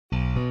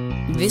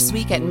This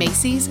week at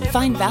Macy's,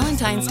 find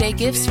Valentine's Day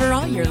gifts for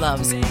all your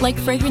loves, like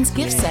fragrance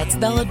gift sets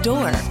they'll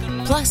adore.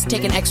 Plus,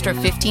 take an extra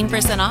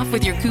 15% off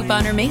with your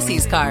coupon or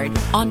Macy's card,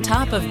 on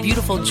top of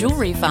beautiful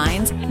jewelry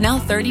finds, now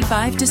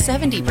 35 to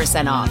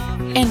 70% off,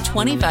 and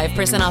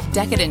 25% off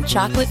decadent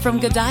chocolate from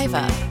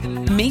Godiva.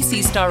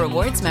 Macy's Star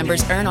Rewards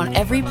members earn on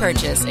every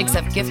purchase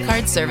except gift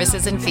card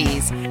services and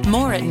fees.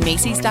 More at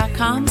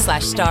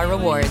Macys.com/Star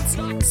Rewards.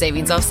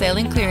 Savings off sale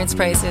and clearance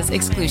prices.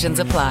 Exclusions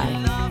apply.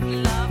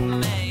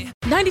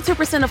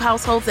 92% of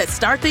households that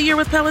start the year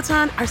with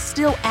Peloton are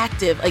still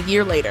active a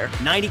year later.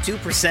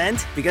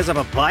 92% because of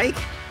a bike?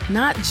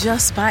 Not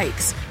just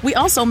bikes. We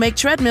also make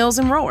treadmills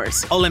and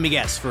rowers. Oh, let me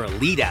guess, for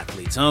elite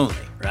athletes only,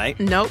 right?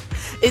 Nope.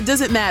 It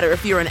doesn't matter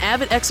if you're an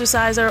avid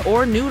exerciser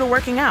or new to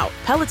working out.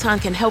 Peloton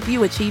can help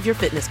you achieve your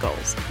fitness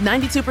goals.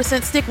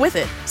 92% stick with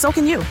it. So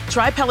can you.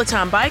 Try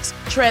Peloton bikes,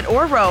 tread,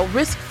 or row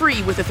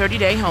risk-free with a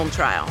 30-day home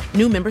trial.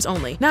 New members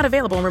only. Not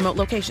available in remote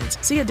locations.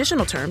 See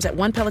additional terms at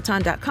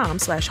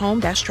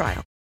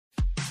onepeloton.com/home-trial.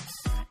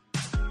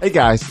 Hey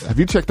guys, have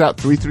you checked out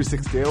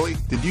 336 Daily?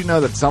 Did you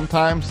know that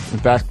sometimes, in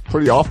fact,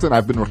 pretty often,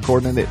 I've been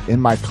recording it in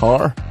my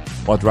car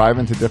while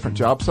driving to different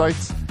job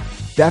sites?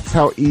 That's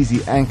how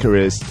easy Anchor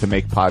is to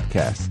make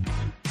podcasts.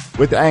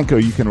 With Anchor,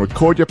 you can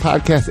record your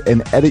podcast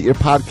and edit your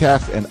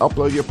podcast and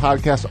upload your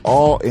podcast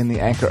all in the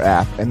Anchor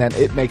app, and then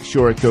it makes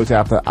sure it goes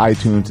out to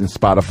iTunes and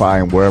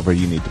Spotify and wherever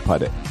you need to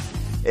put it.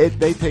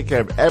 They take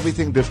care of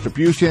everything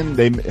distribution.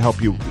 They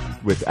help you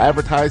with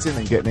advertising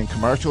and getting in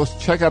commercials.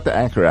 Check out the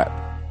Anchor app.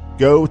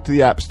 Go to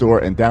the App Store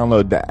and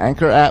download the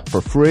Anchor app for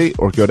free,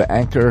 or go to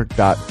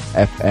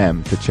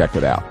anchor.fm to check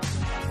it out.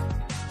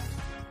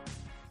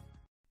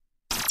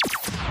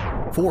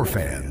 For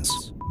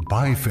fans,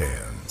 by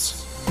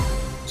fans.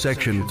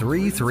 Section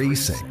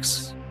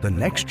 336, the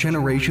next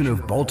generation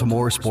of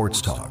Baltimore sports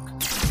talk.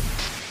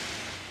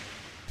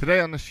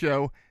 Today on the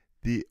show,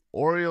 the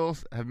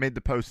Orioles have made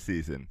the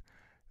postseason.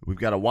 We've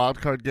got a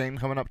wild card game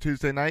coming up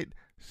Tuesday night.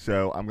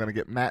 So I'm going to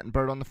get Matt and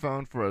Bert on the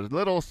phone for a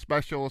little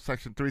special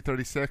Section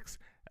 336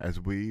 as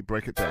we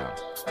break it down.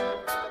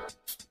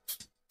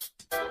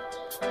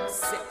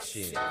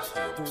 Section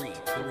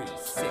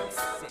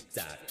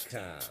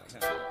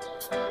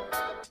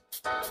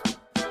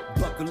 336.com.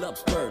 Buckle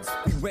up, birds,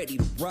 be ready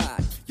to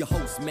ride. Your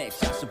host, Matt,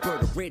 Josh, and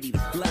Bert are ready to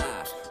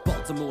fly.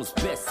 Baltimore's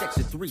best,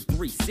 Section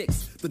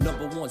 336, the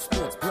 #1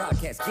 sports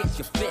broadcast. Get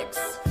your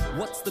fix.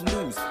 What's the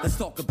news? Let's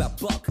talk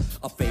about Buck,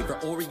 our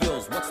favorite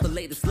Orioles. What's the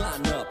latest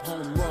lineup?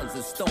 Home runs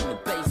and stolen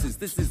bases.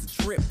 This is a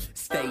trip.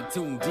 Stay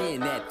tuned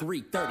in at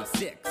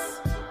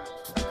 336.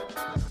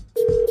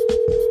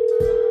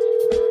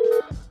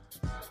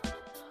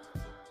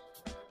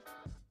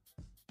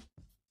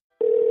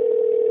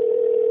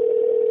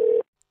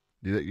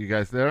 You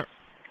guys there?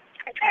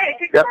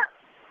 Yep,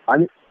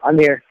 I'm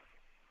here.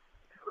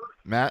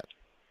 Matt?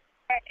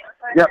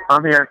 Yep,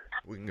 I'm here.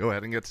 We can go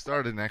ahead and get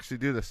started and actually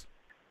do this.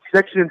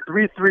 Section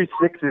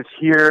 336 is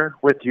here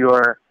with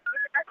your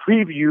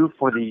preview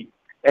for the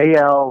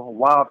AL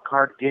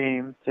wildcard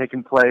game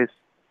taking place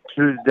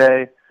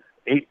Tuesday,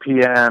 8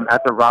 p.m.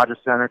 at the Rogers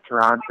Center,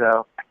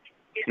 Toronto,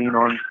 seen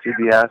on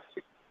CBS.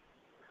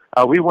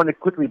 We want to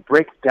quickly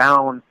break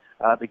down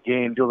the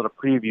game, do a little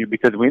preview,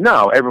 because we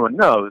know, everyone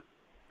knows,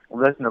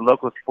 listen to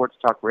local sports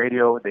talk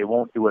radio, they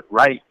won't do it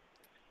right.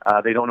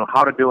 They don't know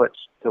how to do it,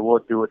 so we'll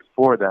do it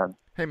for them.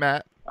 Hey,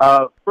 Matt.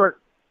 First,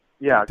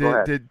 yeah, go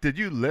ahead. Did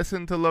you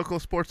listen to local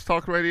sports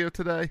talk radio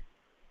today?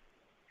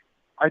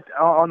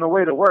 On the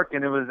way to work,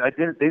 and they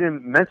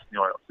didn't mention the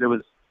Orioles. It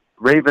was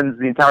Ravens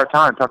the entire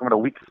time, talking about a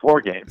Week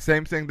 4 game.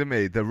 Same thing to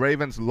me. The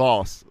Ravens'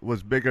 loss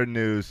was bigger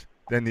news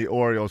than the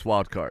Orioles'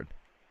 wild card.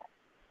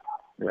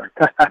 Yeah.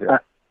 Yeah.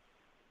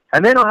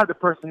 And they don't have the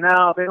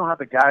personnel. They don't have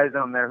the guys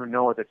on there who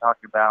know what they're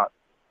talking about.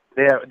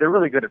 They're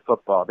really good at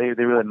football. They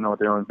really know what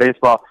they're doing in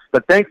baseball.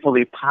 But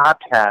thankfully, the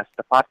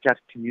podcast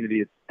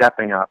community is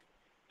stepping up.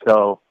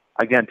 So,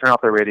 again, turn off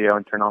the radio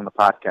and turn on the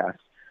podcast.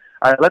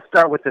 All right, let's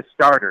start with the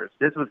starters.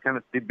 This was kind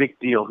of the big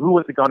deal. Who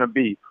was it going to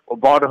be?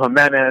 Ubaldo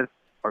Jimenez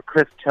or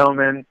Chris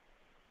Tillman?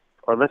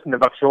 Or listen to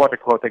Buck Showalter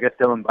quotes. I guess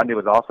Dylan Bundy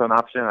was also an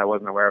option. I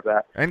wasn't aware of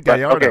that. And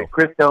Gallardo. Okay,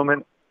 Chris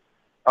Tillman.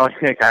 Oh,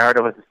 yeah,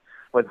 Gallardo was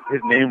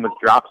his name was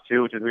dropped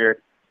too, which is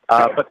weird.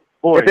 But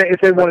boy, if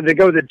they wanted to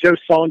go the Joe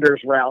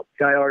Saunders route,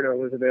 Gallardo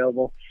was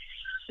available.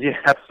 Yeah,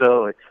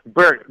 absolutely.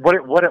 Bert,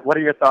 what are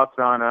your thoughts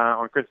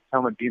on Chris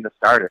Tillman being the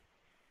starter?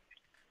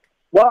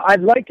 Well,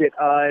 I'd like it.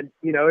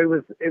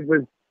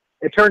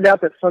 It turned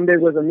out that Sunday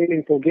was a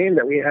meaningful game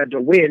that we had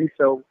to win,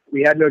 so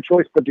we had no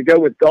choice but to go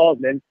with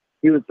Gausman.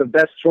 He was the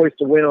best choice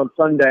to win on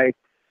Sunday,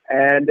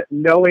 and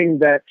knowing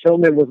that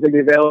Tillman was going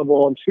to be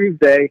available on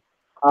Tuesday,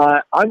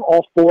 I'm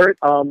all for it.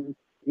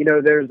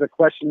 There's a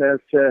question as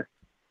to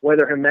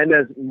whether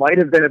Jimenez might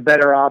have been a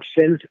better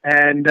option,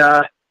 and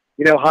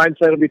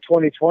hindsight will be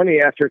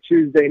 20/20 after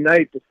Tuesday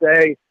night to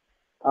say.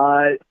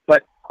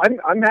 But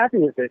I'm happy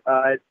with it.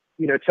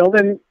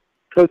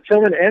 Both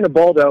Tillman and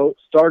Ubaldo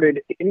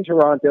started in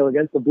Toronto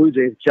against the Blue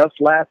Jays just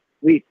last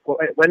week,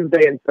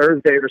 Wednesday and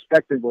Thursday,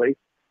 respectively.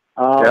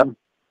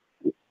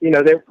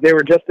 they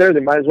were just there. They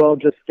might as well have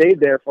just stayed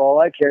there for all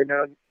I care.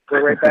 Now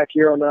we're right back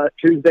here on a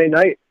Tuesday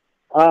night.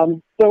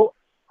 So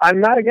I'm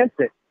not against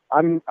it.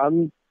 I'm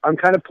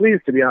kind of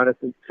pleased, to be honest.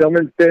 And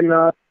Tillman's been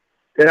our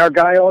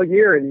guy all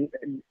year, and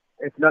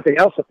if nothing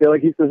else, I feel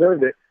like he's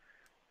deserved it.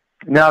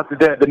 Now,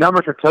 the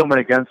numbers for Tillman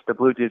against the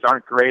Blue Jays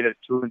aren't great at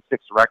 2-6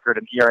 record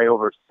and ERA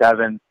over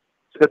 7.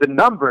 So the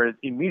numbers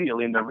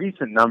immediately, in the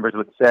recent numbers,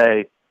 would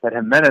say that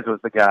Jimenez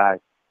was the guy,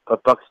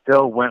 but Buck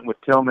still went with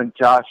Tillman.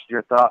 Josh,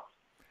 your thoughts?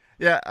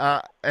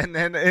 Yeah,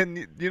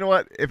 and you know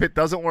what? If it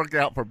doesn't work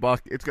out for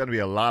Buck, it's going to be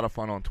a lot of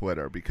fun on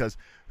Twitter because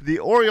the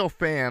Oriole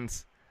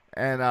fans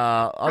and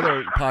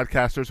other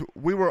podcasters,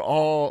 we were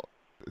all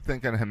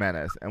thinking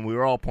Jimenez, and we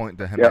were all pointing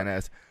to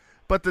Jimenez.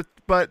 Yep.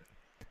 But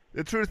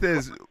the truth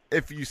is,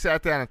 if you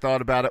sat down and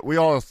thought about it, we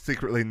all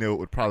secretly knew it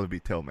would probably be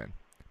Tillman.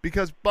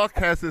 Because Buck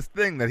has this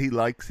thing that he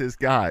likes his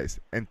guys,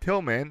 and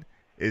Tillman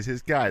is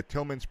his guy.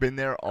 Tillman's been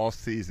there all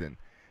season.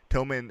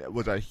 Tillman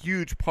was a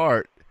huge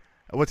part.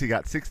 What's he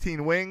got,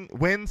 16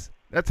 wins?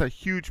 That's a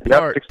huge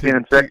part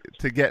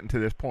to get into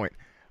this point.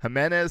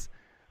 Jimenez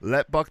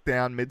let Buck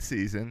down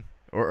mid-season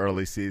or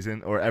early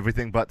season or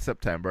everything but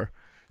September.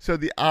 So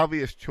the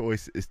obvious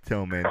choice is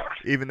Tillman,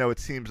 even though it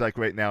seems like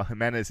right now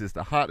Jimenez is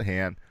the hot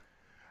hand.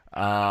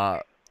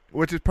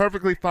 Which is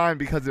perfectly fine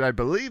because I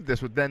believe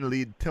this would then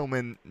lead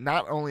Tillman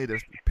not only to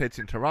pitch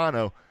in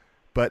Toronto,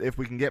 but if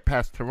we can get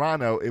past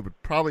Toronto, it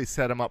would probably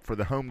set him up for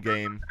the home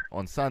game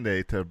on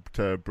Sunday to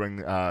bring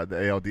the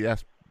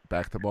ALDS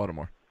back to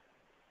Baltimore.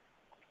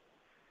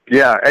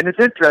 Yeah, and it's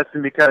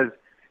interesting because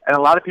a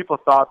lot of people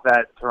thought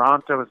that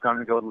Toronto was going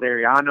to go with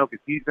Liriano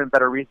because he's been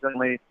better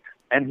recently,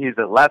 and he's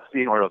a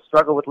lefty, or he'll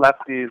struggle with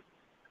lefties.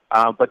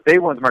 But they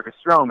went with Marcus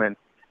Stroman,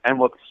 and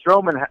what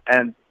Stroman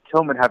and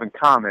Tillman have in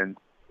common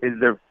is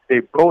they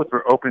both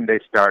were opening day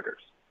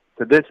starters.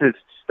 So this is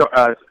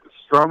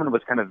Stroman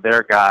was kind of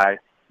their guy,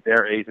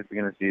 their ace at the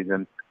beginning of the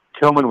season.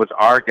 Tillman was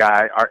our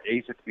guy, our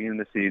ace at the beginning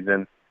of the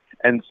season.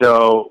 And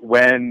so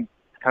when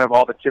kind of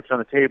all the chips on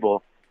the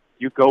table,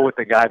 you go with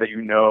the guy that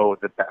you know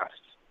the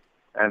best.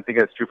 And I think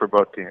that's true for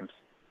both teams.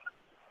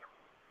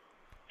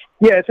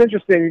 Yeah, it's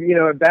interesting.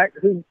 Back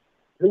who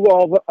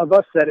all of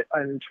us said it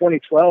in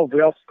 2012,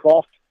 we all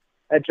scoffed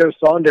at Joe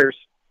Saunders.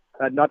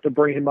 Not to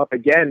bring him up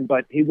again,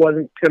 but he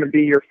wasn't going to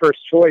be your first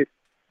choice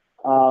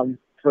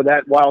for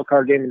that wild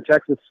card game in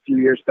Texas a few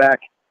years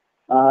back.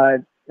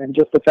 And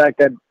just the fact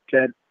that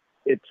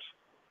it's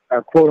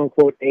a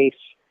quote-unquote ace,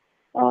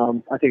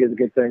 I think is a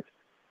good thing.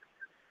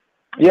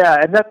 Yeah,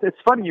 and it's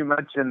funny you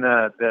mentioned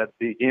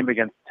the game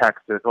against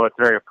Texas. Well, it's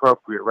very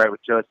appropriate, right,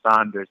 with Joe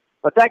Saunders.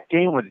 But that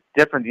game was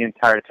different the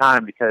entire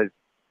time because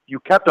you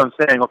kept on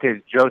saying, okay,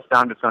 is Joe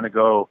Saunders going to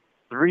go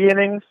 3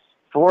 innings,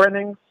 4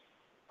 innings?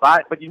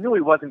 5, but you knew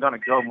he wasn't going to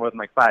go more than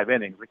 5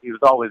 innings. Like he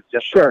was always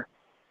just sure.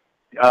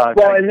 Into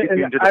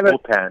the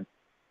bullpen.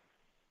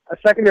 A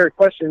secondary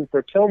question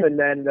for Tillman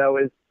then, though,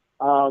 is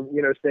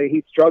say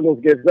he struggles,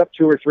 gives up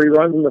 2 or 3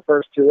 runs in the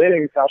first 2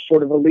 innings. How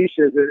short of a leash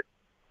is it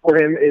for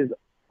him? Is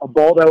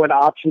Ubaldo an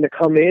option to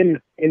come in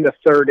the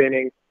 3rd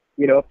inning?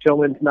 If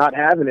Tillman's not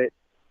having it.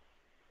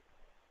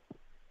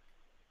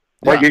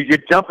 Well, you're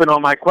jumping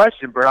on my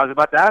question, Bert. I was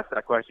about to ask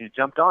that question. You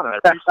jumped on it.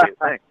 I appreciate it.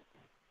 Thanks.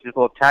 Just a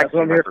little tag. That's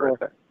what I'm here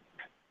for.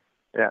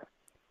 Yeah.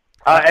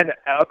 And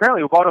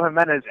apparently Ubaldo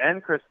Jimenez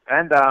and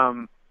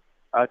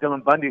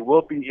Dylan Bundy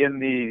will be in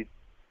the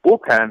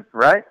bullpen,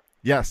 right?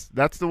 Yes,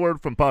 that's the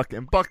word from Buck.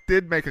 And Buck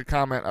did make a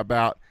comment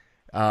about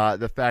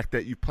the fact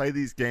that you play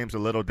these games a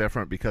little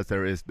different because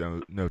there is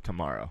no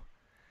tomorrow.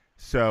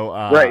 So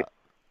right.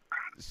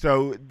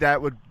 So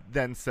that would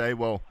then say,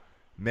 well,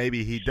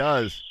 maybe he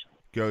does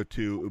go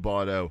to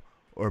Ubaldo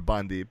or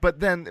Bundy. But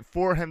then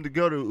for him to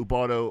go to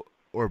Ubaldo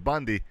or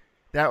Bundy,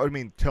 that would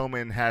mean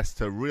Tillman has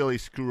to really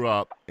screw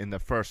up in the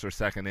 1st or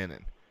 2nd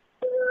inning.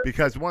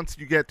 Because once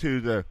you get to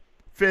the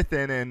 5th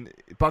inning,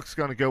 Buck's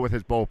going to go with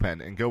his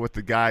bullpen and go with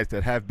the guys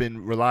that have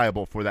been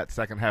reliable for that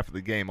second half of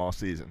the game all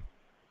season.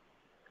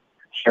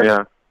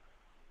 Sure.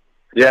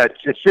 Yeah,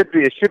 it should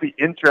be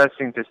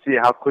interesting to see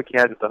how quick he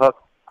has at the hook.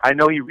 I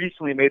know he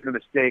recently made the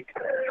mistake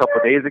a couple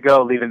of days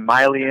ago, leaving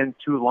Miley in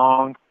too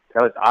long.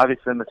 That was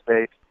obviously a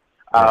mistake.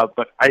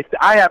 But I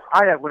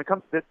have when it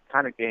comes to this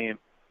kind of game,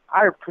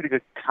 I have pretty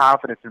good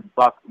confidence in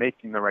Buck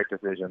making the right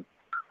decision.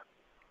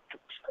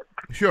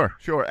 Sure.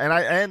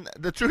 And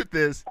the truth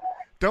is,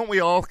 don't we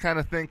all kind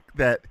of think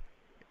that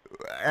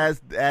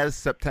as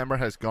September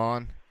has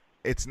gone,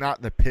 it's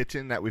not the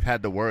pitching that we've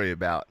had to worry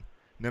about.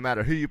 No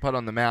matter who you put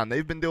on the mound,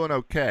 they've been doing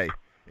okay.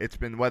 It's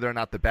been whether or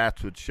not the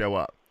bats would show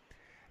up.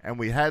 And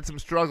we had some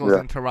struggles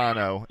in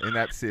Toronto in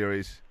that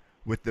series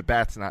with the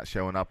bats not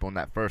showing up on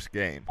that first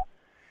game.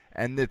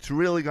 And it's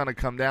really going to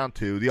come down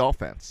to the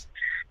offense.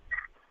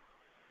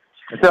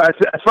 So as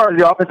far as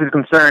the offense is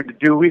concerned,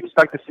 do we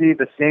expect to see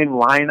the same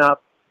lineup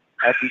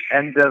at the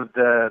end of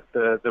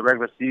the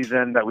regular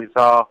season that we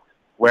saw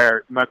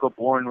where Michael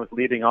Bourne was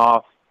leading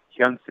off,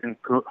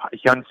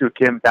 Hyun-Soo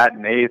Kim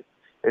batting 8th?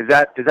 Is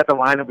that the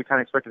lineup we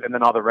kind of expected, and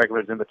then all the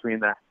regulars in between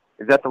that?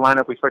 Is that the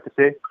lineup we expect to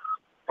see?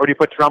 Or do you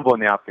put Trumbull in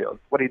the outfield?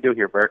 What do you do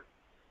here, Bert?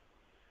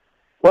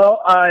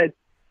 Well, I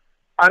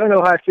don't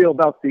know how I feel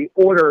about the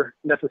order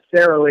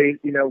necessarily,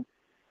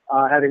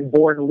 having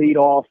Bourne lead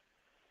off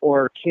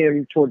or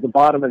Kim towards the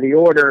bottom of the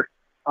order.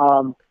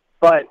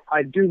 But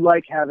I do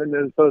like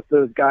having both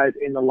those guys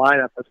in the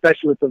lineup,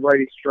 especially with the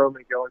righty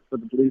Stroman going for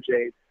the Blue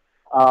Jays.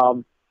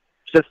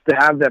 Just to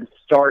have them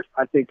start,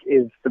 I think,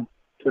 is the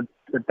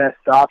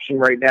best option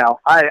right now.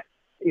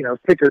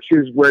 Pick or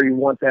choose where you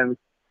want them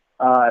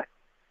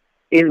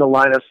in the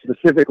lineup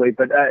specifically.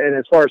 But and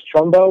as far as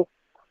Trumbo,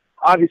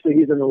 obviously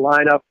he's in the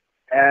lineup,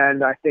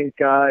 and I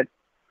think I'm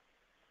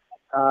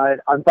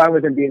fine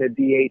with him being a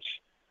DH.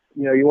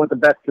 You want the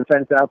best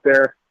defense out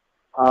there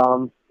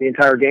the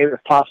entire game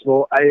if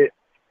possible.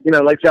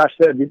 Like Josh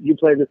said, you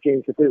play this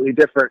game completely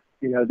different.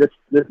 This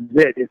is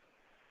it.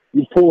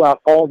 You pull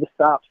out all the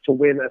stops to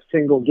win a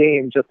single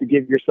game just to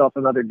give yourself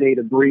another day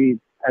to breathe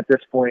at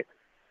this point.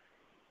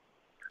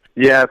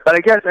 Yeah, but I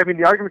guess,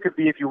 the argument could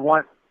be if you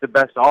want the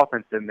best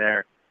offense in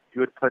there,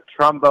 you would put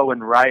Trumbo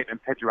in right and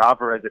Pedro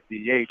Alvarez at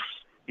DH.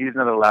 He's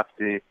another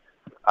lefty.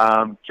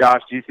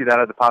 Josh, do you see that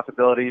as a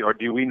possibility, or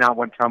do we not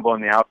want Trumbo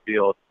in the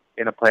outfield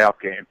in a playoff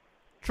game?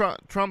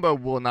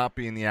 Trumbo will not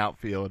be in the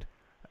outfield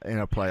in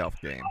a playoff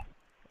game.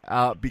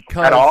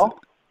 Because at all?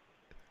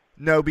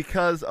 No,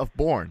 because of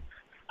Bourne.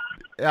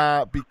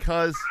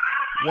 Because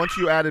once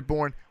you added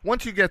Bourne,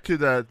 once you get to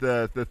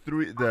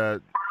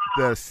the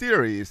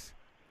series,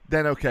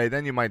 then okay,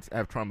 then you might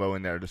have Trumbo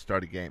in there to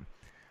start a game.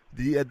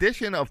 The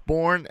addition of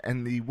Bourne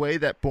and the way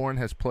that Bourne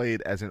has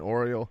played as an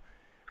Oriole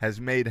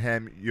has made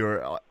him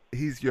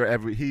he's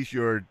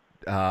your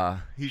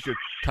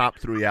top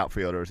three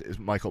outfielders is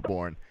Michael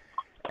Bourne,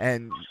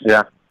 and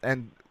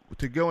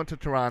to go into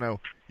Toronto,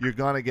 you're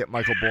gonna get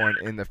Michael Bourne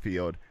in the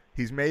field.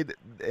 He's made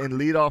in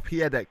leadoff. He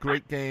had that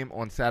great game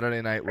on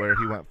Saturday night where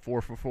he went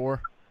 4 for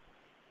 4.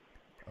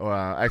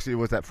 Actually, it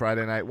was that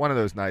Friday night. One of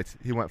those nights,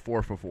 he went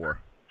 4 for 4,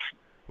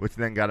 which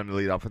then got him to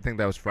lead off. I think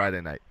that was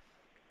Friday night.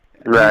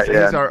 Right.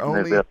 He's our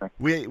only.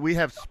 We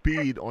have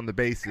speed on the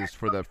bases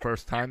for the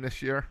first time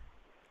this year.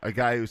 A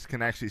guy who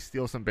can actually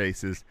steal some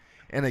bases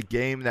in a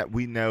game that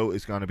we know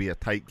is going to be a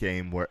tight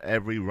game where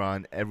every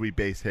run, every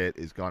base hit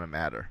is going to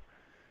matter.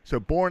 So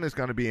Bourne is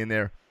going to be in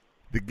there.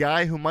 The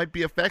guy who might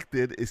be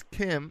affected is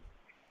Kim,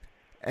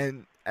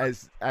 and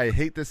as I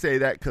hate to say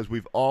that because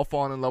we've all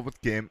fallen in love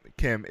with Kim,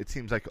 it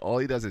seems like all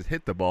he does is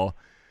hit the ball,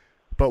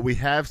 but we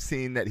have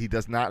seen that he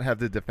does not have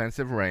the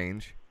defensive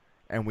range,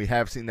 and we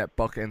have seen that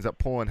Buck ends up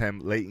pulling him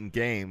late in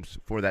games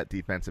for that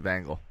defensive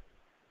angle.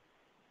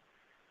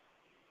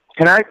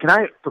 Can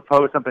I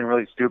propose something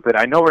really stupid?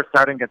 I know we're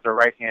starting against a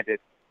right-handed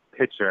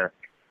pitcher,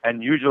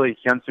 and usually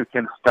Hyun-Soo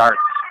Kim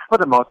starts for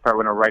the most part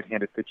when a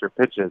right-handed pitcher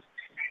pitches.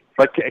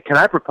 But can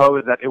I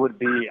propose that it would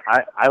be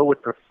I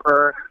would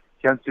prefer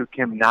Hyun-Soo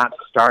Kim not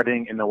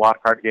starting in the wild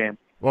card game?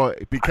 Well,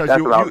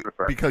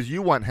 because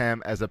you want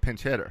him as a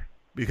pinch hitter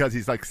because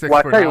he's like 6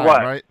 for 9,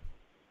 right?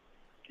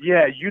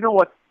 Yeah, you know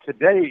what?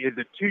 Today is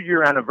the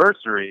 2-year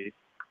anniversary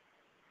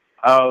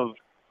of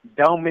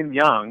Delmin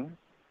Young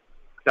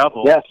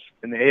double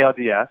in the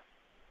ALDS.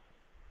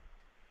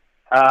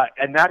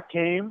 And that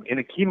came in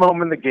a key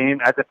moment in the game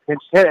as a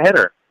pinch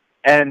hitter.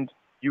 And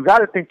you got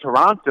to think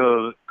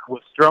Toronto,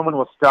 Stroman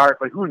will start,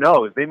 but who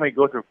knows? They might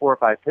go through 4 or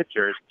 5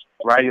 pitchers,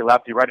 righty,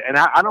 lefty, righty. And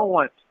I don't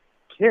want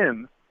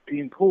Kim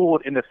being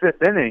pulled in the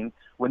 5th inning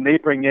when they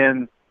bring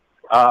in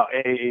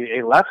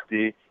a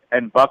lefty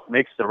and Buck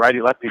makes the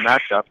righty-lefty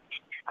matchup.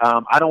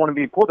 I don't want to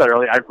be pulled that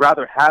early. I'd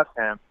rather have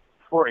him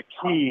for a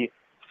key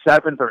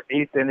 7th or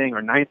 8th inning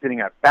or 9th inning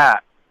at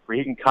bat where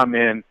he can come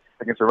in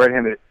against a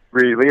right-handed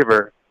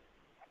reliever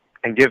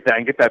and get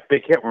that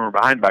big hit when we're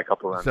behind by a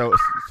couple of runs.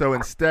 So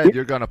instead,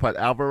 you're going to put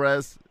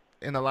Alvarez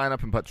in the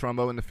lineup and put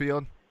Trumbo in the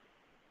field?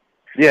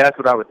 Yeah, that's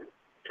what I would do.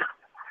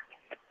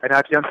 And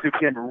have Hyun-Soo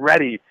Kim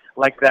ready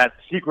like that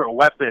secret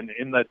weapon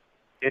in the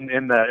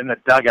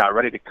dugout,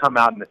 ready to come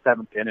out in the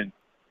 7th inning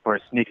for a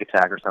sneak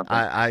attack or something.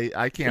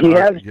 I can't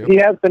argue. He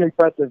has been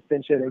impressive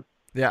pinch hitting.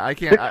 Yeah, I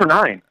can't. 6 for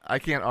 9. I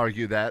can't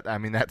argue that. I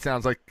mean, that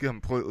sounds like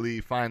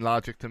completely fine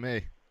logic to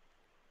me.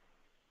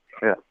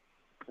 Yeah.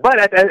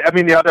 But,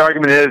 the other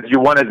argument is you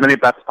want as many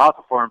bats as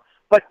possible for him.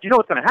 But you know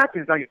what's going to happen?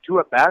 He's going to get 2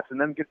 at-bats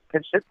and then get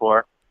pinch hit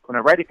for when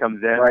a righty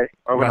comes in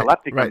or when a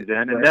lefty comes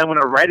in. And then when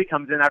a righty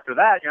comes in after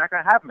that, you're not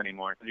going to have him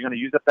anymore. So you're going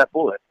to use up that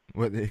bullet.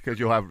 Because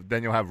you'll have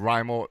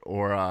Reimold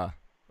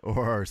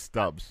or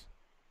Stubbs.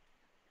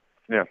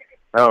 Yeah.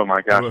 Oh,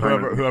 my gosh.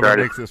 Whoever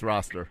makes this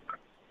roster.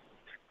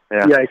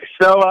 Yeah.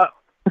 So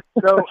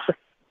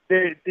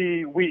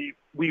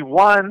we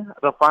won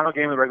the final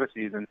game of the regular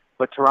season,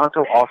 but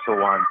Toronto also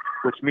won,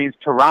 which means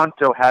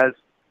Toronto has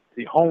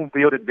the home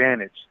field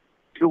advantage.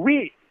 Do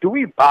we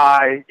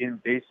buy in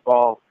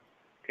baseball,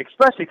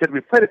 especially because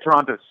we played at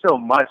Toronto so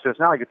much, so it's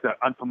not like it's an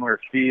unfamiliar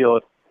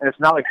field, and it's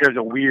not like there's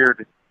a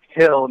weird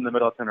hill in the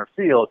middle of center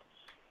field.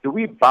 Do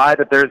we buy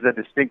that there's a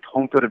distinct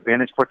home field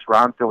advantage for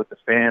Toronto with the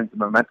fans, the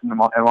momentum,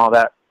 and all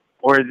that?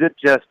 Or is it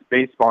just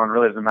baseball and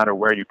really doesn't matter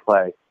where you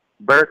play?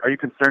 Bert, are you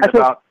concerned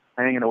about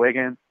playing an away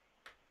game?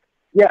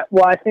 Yeah,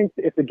 well, I think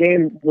if the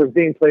game was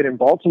being played in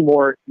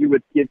Baltimore, you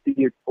would give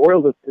the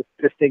Orioles a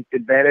distinct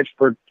advantage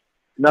for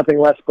nothing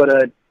less but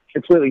a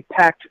completely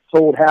packed,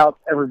 sold house,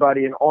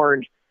 everybody in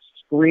orange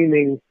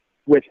screaming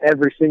with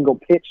every single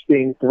pitch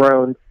being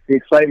thrown, the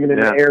excitement in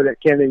the air that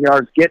Camden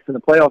Yards gets in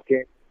the playoff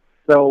game.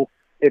 So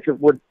if it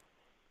would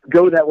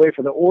go that way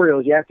for the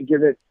Orioles, you have to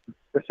give it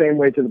the same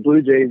way to the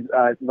Blue Jays.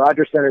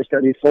 Rogers Center's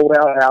got these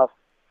sold-out house,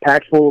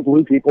 packed full of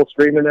blue people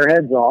screaming their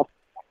heads off.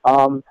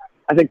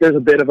 I think there's a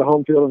bit of a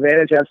home field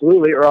advantage,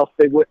 absolutely, or else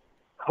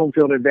home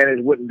field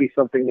advantage wouldn't be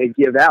something they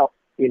give out,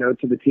 to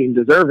the team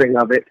deserving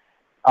of it.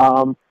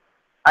 I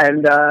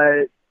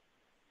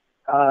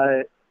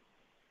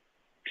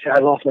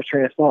lost my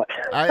train of thought.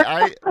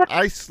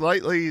 I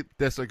slightly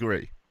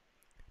disagree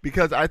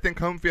because I think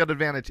home field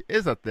advantage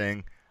is a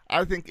thing.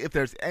 I think if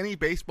there's any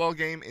baseball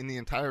game in the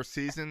entire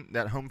season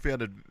that home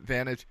field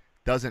advantage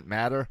doesn't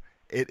matter,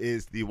 it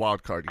is the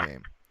wild card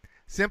game.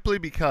 Simply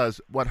because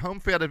what home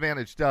field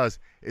advantage does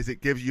is it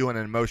gives you an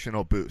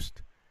emotional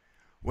boost.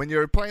 When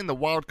you're playing the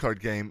wild card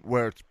game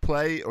where it's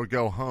play or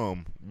go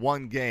home,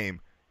 one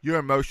game, your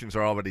emotions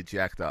are already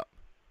jacked up.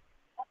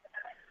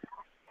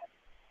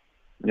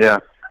 Yeah.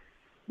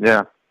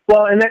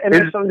 Well, and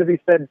there's something to be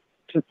said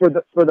for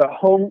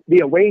the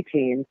away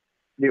team,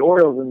 the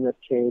Orioles in this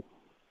case.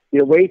 The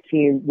away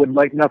team would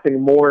like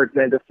nothing more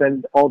than to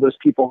send all those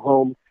people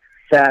home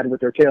sad with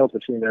their tails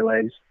between their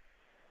legs.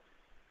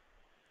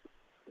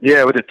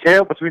 Yeah, with the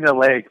tail between their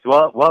legs.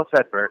 Well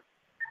said, Bert.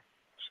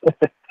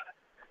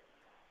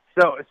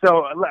 So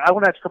I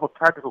want to ask a couple of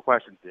practical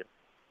questions here.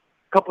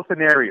 A couple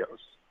scenarios.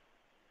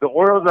 The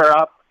Orioles are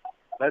up,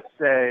 let's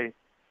say,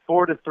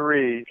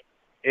 4-3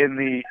 in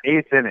the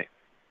 8th inning.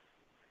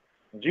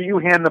 Do you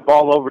hand the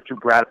ball over to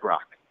Brad Brach?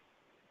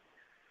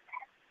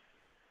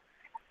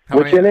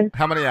 Which inning?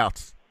 How many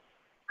outs?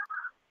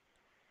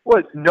 Well,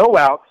 it's no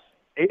outs,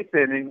 8th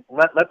inning.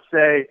 Let's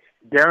say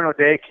Darren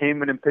O'Day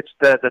came in and pitched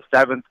the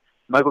 7th.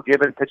 Michael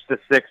Gibbons pitched the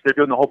 6th. They're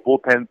doing the whole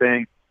bullpen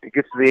thing. It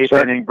gets to the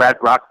 8th inning. Brad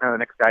Brach's kind of the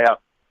next guy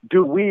up.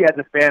 Do we, as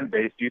a fan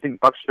base, do you think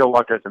Buck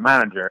Showalter, as a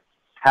manager,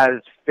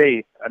 has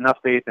enough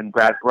faith in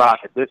Brad Brach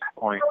at this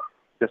point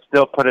to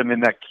still put him in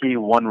that key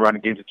one-run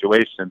game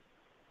situation?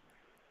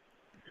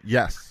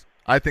 Yes.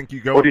 I think you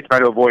go. Or do you try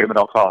to avoid him at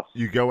all costs?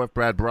 You go with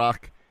Brad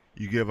Brach,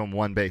 you give him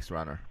one base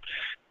runner.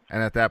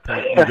 And at that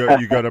point,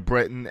 you go to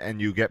Britton,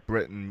 and you get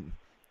Britton,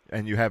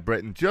 and you have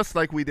Britton, just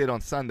like we did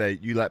on Sunday,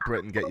 you let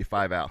Britton get you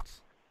 5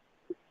 outs.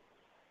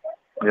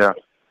 Yeah.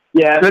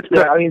 Yeah,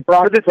 I mean,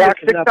 Brock is not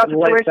the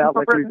lights out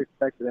like Britain? we've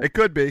expected.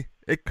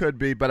 It could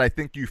be, but I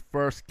think you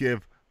first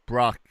give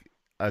Brock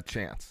a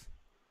chance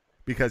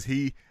because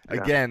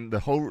again, the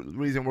whole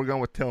reason we're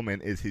going with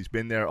Tillman is he's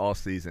been there all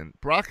season.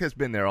 Brock has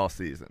been there all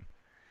season.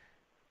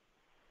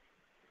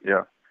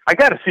 Yeah, I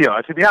got to feel.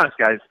 To be honest,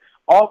 guys,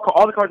 all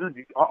the cards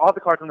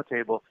on the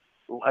table.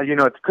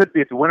 It could be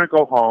it's a win or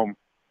go home.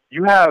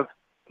 You have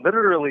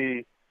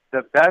literally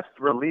the best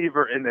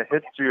reliever in the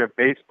history of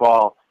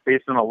baseball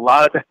based on a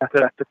lot of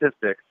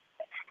statistics.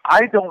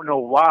 I don't know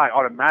why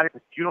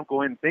automatically you don't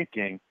go in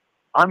thinking,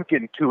 I'm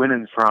getting 2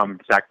 innings from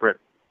Zach Britton.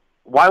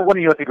 Why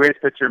wouldn't you let the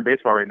greatest pitcher in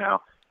baseball right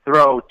now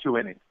throw 2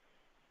 innings?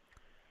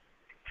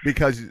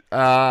 Because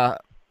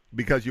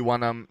you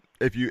want him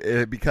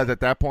because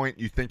at that point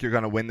you think you're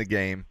going to win the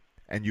game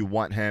and you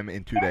want him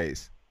in 2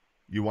 days.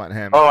 You want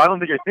him. Oh, I don't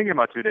think you're thinking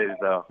about 2 days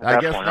though. I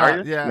guess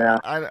not. Yeah.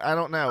 I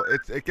don't know.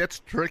 It gets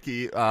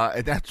tricky,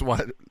 and that's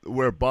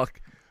where Buck.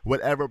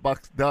 Whatever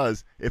Buck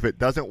does, if it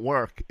doesn't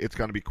work, it's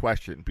going to be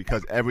questioned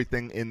because every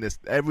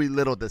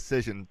little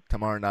decision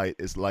tomorrow night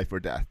is life or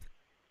death.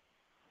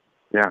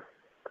 Yeah.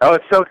 Oh,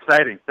 it's so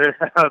exciting. It's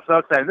so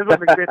exciting. This is what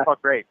makes baseball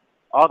great.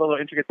 All the little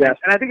intricate things.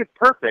 And I think it's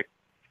perfect.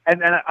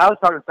 And I was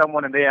talking to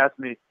someone, and they asked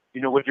me,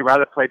 would you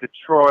rather play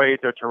Detroit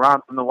or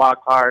Toronto in the wild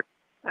card?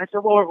 And I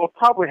said, well, we'll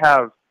probably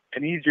have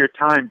an easier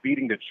time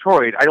beating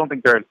Detroit. I don't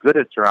think they're as good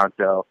as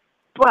Toronto.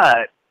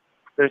 But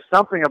there's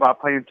something about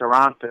playing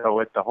Toronto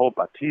with the whole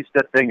Batista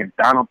thing and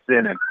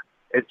Donaldson, and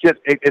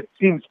it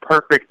seems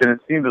perfect, and it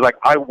seems like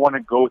I want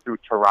to go through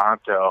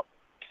Toronto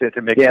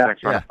to make the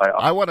next round of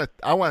playoffs.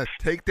 I want to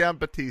take down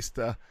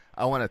Batista.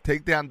 I want to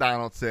take down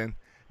Donaldson.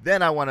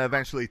 Then I want to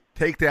eventually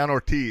take down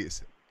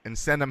Ortiz and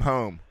send him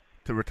home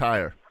to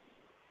retire.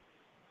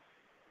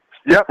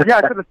 Yep. Yeah,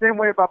 I feel the same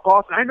way about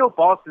Boston. I know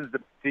Boston's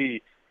who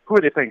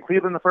are they playing?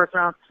 Cleveland in the first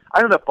round?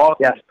 I know that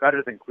Boston is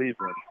better than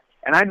Cleveland.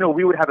 And I know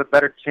we would have a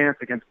better chance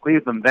against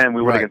Cleveland than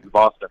we would against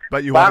Boston.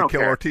 But you want to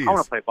kill Ortiz. I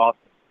want to play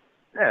Boston.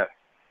 Yeah.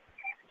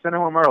 Send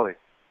him home early.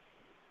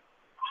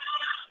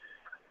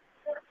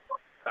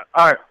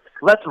 All right.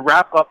 Let's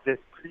wrap up this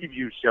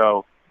preview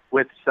show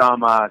with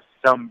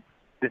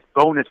this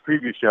bonus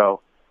preview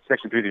show,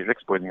 Section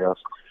 336, boys and girls,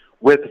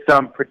 with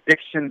some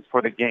predictions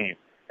for the game.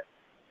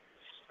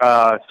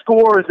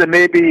 Scores and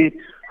maybe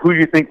who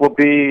you think will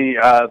be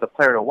the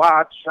player to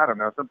watch. I don't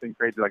know, something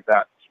crazy like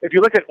that. If you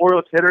look at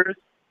Orioles hitters,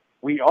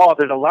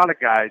 there's a lot of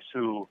guys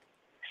who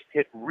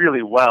hit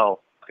really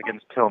well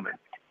against Tillman.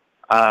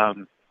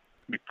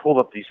 We pulled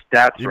up these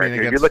stats right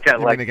here. You look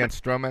at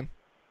against Stroman.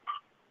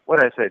 What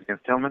did I say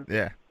against Tillman?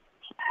 Yeah.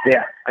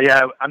 Yeah,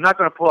 I'm not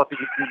going to pull up the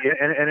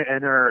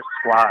inner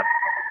squad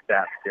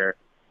stats here.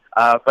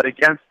 But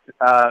against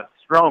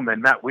Stroman,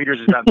 Matt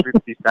Wieters is batting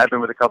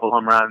 357 with a couple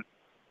home runs.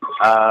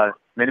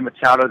 Manny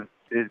Machado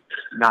is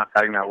not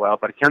batting that well,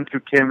 but Hyun-Soo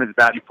Kim is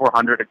batting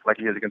 400 like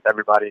he is against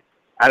everybody.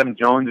 Adam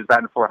Jones is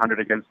batting 400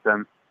 against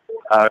them.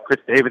 Chris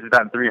Davis is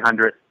batting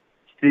 300.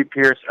 Steve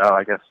Pearce,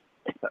 I guess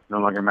that no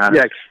longer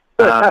matters.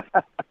 Yeah.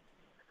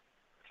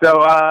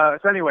 So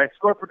anyway,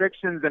 score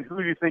predictions and who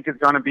do you think is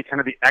going to be kind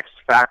of the X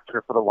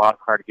factor for the wild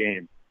card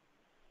game?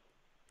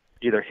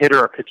 Either hitter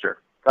or pitcher.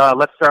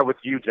 Let's start with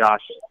you,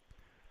 Josh.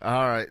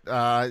 All right.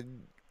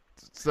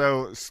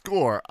 So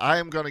score, I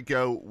am going to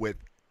go with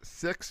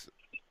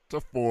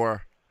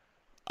 6-4.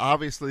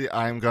 Obviously,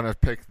 I am going to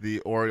pick the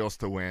Orioles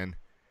to win.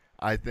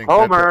 I think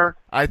Homer.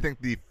 I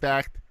think the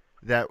fact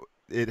that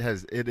it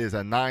is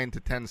a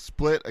 9-10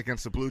 split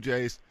against the Blue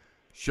Jays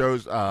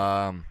shows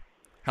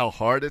how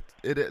hard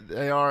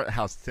they are,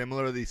 how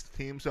similar these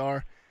teams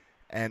are,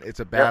 and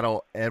it's a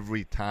battle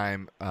every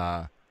time,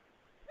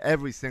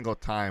 every single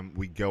time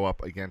we go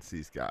up against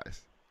these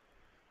guys.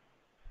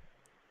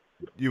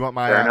 You want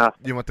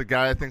the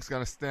guy I think is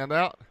going to stand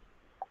out?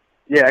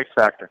 Yeah, X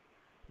factor.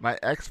 My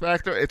X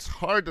factor. It's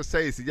hard to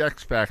say it's the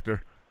X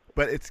factor,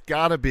 but it's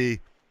got to be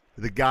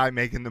the guy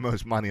making the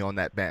most money on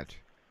that bench.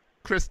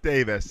 Chris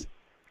Davis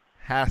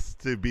has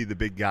to be the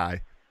big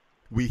guy.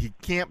 He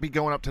can't be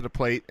going up to the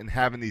plate and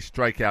having these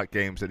strikeout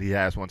games that he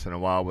has once in a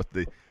while with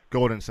the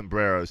golden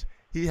sombreros.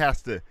 He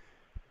has to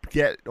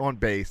get on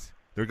base.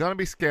 They're going to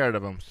be scared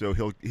of him, so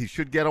he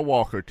should get a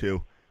walk or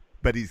two,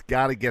 but he's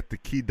got to get the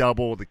key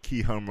double, the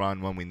key home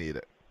run when we need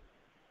it.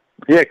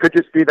 Yeah, it could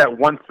just be that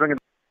one swing.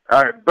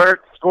 All right,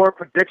 Bert, score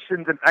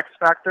predictions and X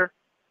factor.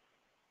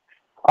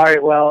 All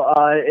right, well,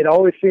 it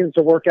always seems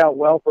to work out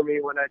well for me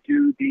when I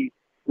do the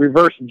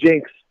reverse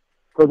jinx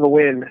for the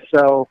win.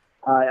 So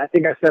I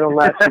think I said on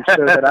last week's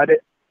show that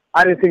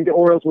I didn't think the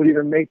Orioles would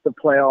even make the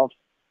playoffs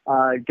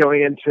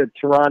going into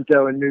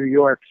Toronto and New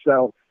York.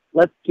 So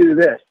let's do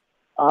this.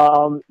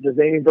 The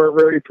Zany Burt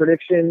Rohde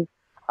prediction,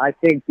 I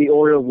think the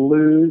Orioles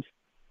lose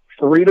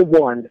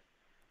 3-1.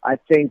 I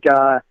think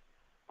the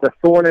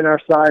thorn in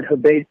our side,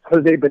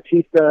 Jose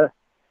Bautista,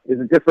 is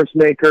a difference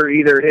maker,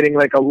 either hitting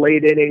like a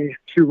late inning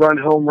 2-run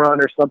home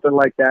run or something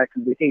like that,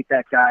 because we hate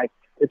that guy.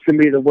 It's going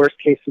to be the worst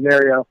case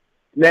scenario.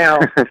 Now,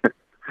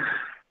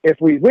 if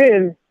we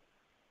win,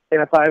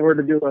 and if I were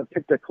to do a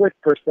pick the click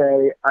per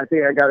se, I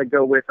think I got to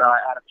go with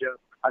Adam Jones.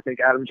 I think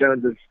Adam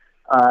Jones is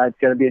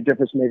going to be a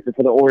difference maker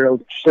for the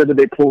Orioles should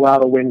they pull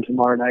out a win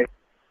tomorrow night.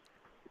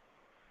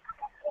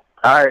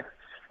 All right,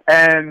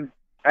 and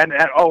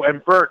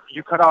Bert,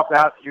 you cut out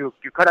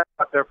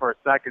there for a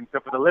second. So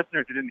for the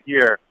listeners who didn't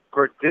hear,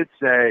 Bert did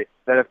say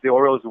that if the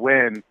Orioles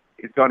win,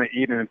 he's going to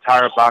eat an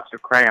entire box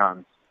of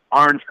crayons,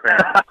 orange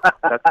crayons.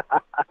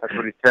 That's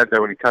what he said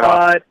there when he cut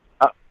off.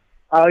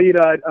 I'll eat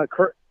a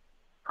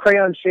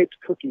crayon-shaped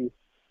cookie.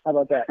 How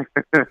about that?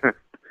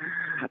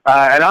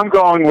 And I'm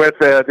going with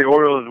the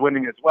Orioles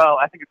winning as well.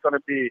 I think it's going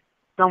to be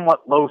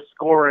somewhat low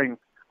scoring.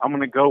 I'm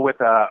going to go with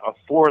a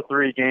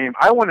 4-3 game.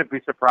 I wouldn't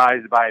be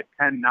surprised by a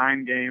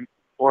 10-9 game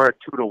or a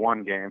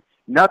 2-1 game.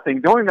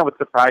 Nothing. The only thing that would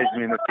surprise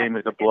me in this game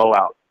is a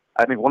blowout.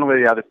 I think one way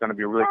or the other is going to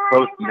be a really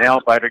close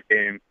nail-biter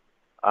game.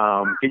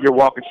 Get your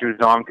walking shoes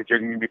on because you're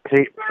going to be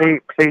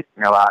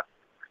pacing a lot.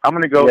 I'm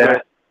going to go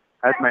with,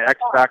 as my X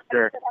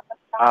factor,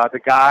 the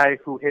guy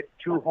who hit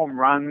 2 home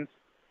runs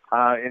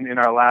in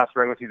our last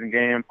regular season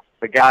game,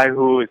 the guy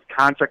whose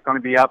contract's going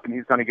to be up and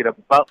he's going to get a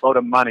buttload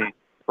of money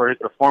for his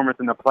performance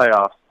in the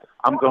playoffs.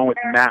 I'm going with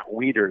Matt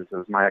Wieters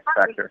as my X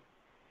factor.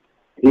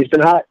 He's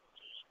been hot.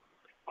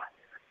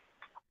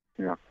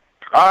 Yeah.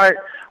 All right.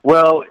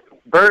 Well,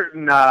 Bert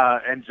and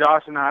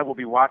Josh and I will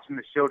be watching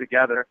the show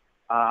together.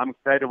 I'm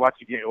excited to watch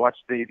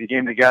the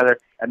game together,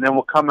 and then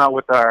we'll come out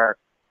with our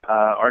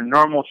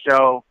normal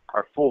show,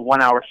 our full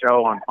 1-hour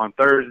show on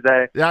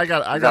Thursday. Yeah, I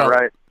got that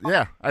right?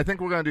 Yeah, I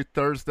think we're going to do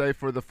Thursday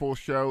for the full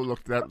show.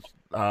 Look, that's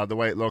the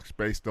way it looks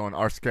based on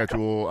our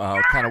schedule,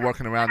 kind of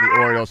working around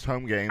the Orioles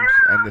home games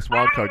and this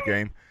wild card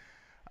game.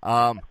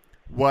 I'm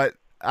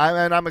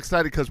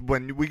excited because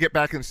when we get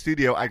back in the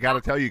studio, I got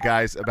to tell you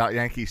guys about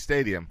Yankee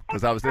Stadium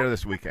because I was there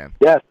this weekend.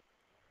 Yes.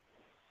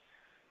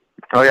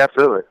 Oh, yeah,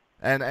 absolutely.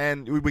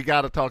 And we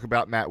got to talk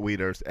about Matt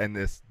Wieters and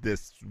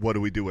this what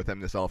do we do with him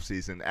this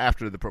offseason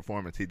after the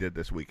performance he did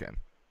this weekend.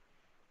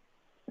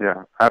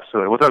 Yeah,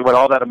 absolutely. We'll talk about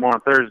all that more on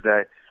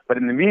Thursday. But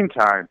in the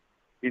meantime,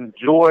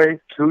 enjoy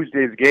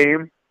Tuesday's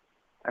game.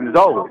 And as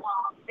always,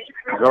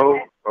 go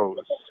O's.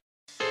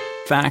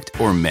 Fact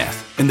or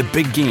myth? In the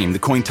big game, the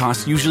coin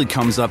toss usually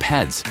comes up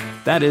heads.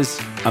 That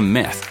is a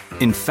myth.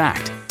 In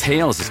fact,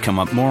 tails has come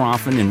up more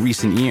often in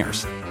recent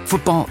years.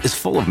 Football is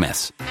full of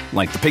myths,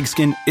 like the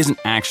pigskin isn't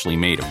actually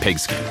made of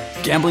pigskin.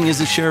 Gambling is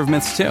a share of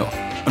myths too.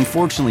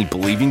 Unfortunately,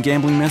 believing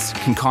gambling myths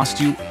can cost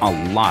you a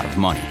lot of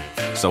money.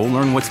 So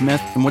learn what's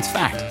myth and what's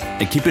fact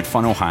at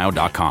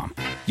KeepItFunOhio.com.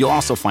 You'll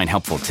also find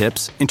helpful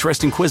tips,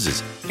 interesting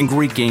quizzes, and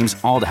great games,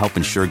 all to help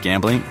ensure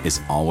gambling is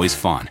always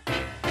fun.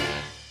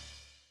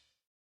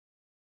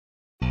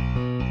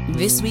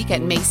 This week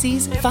at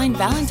Macy's, find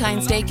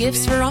Valentine's Day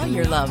gifts for all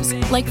your loves,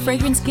 like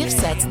fragrance gift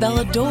sets they'll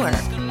adore.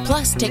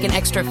 Plus, take an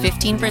extra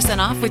 15%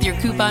 off with your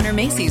coupon or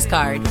Macy's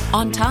card,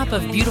 on top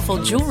of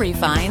beautiful jewelry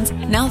finds,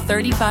 now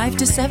 35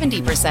 to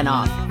 70%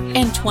 off,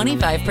 and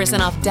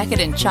 25% off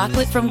decadent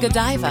chocolate from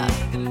Godiva.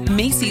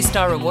 Macy's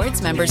Star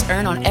Rewards members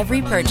earn on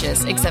every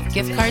purchase except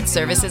gift card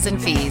services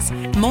and fees.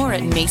 More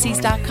at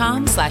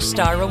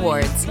Macys.com/Star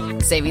Rewards.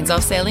 Savings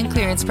off sale and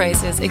clearance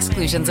prices.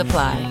 Exclusions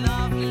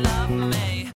apply.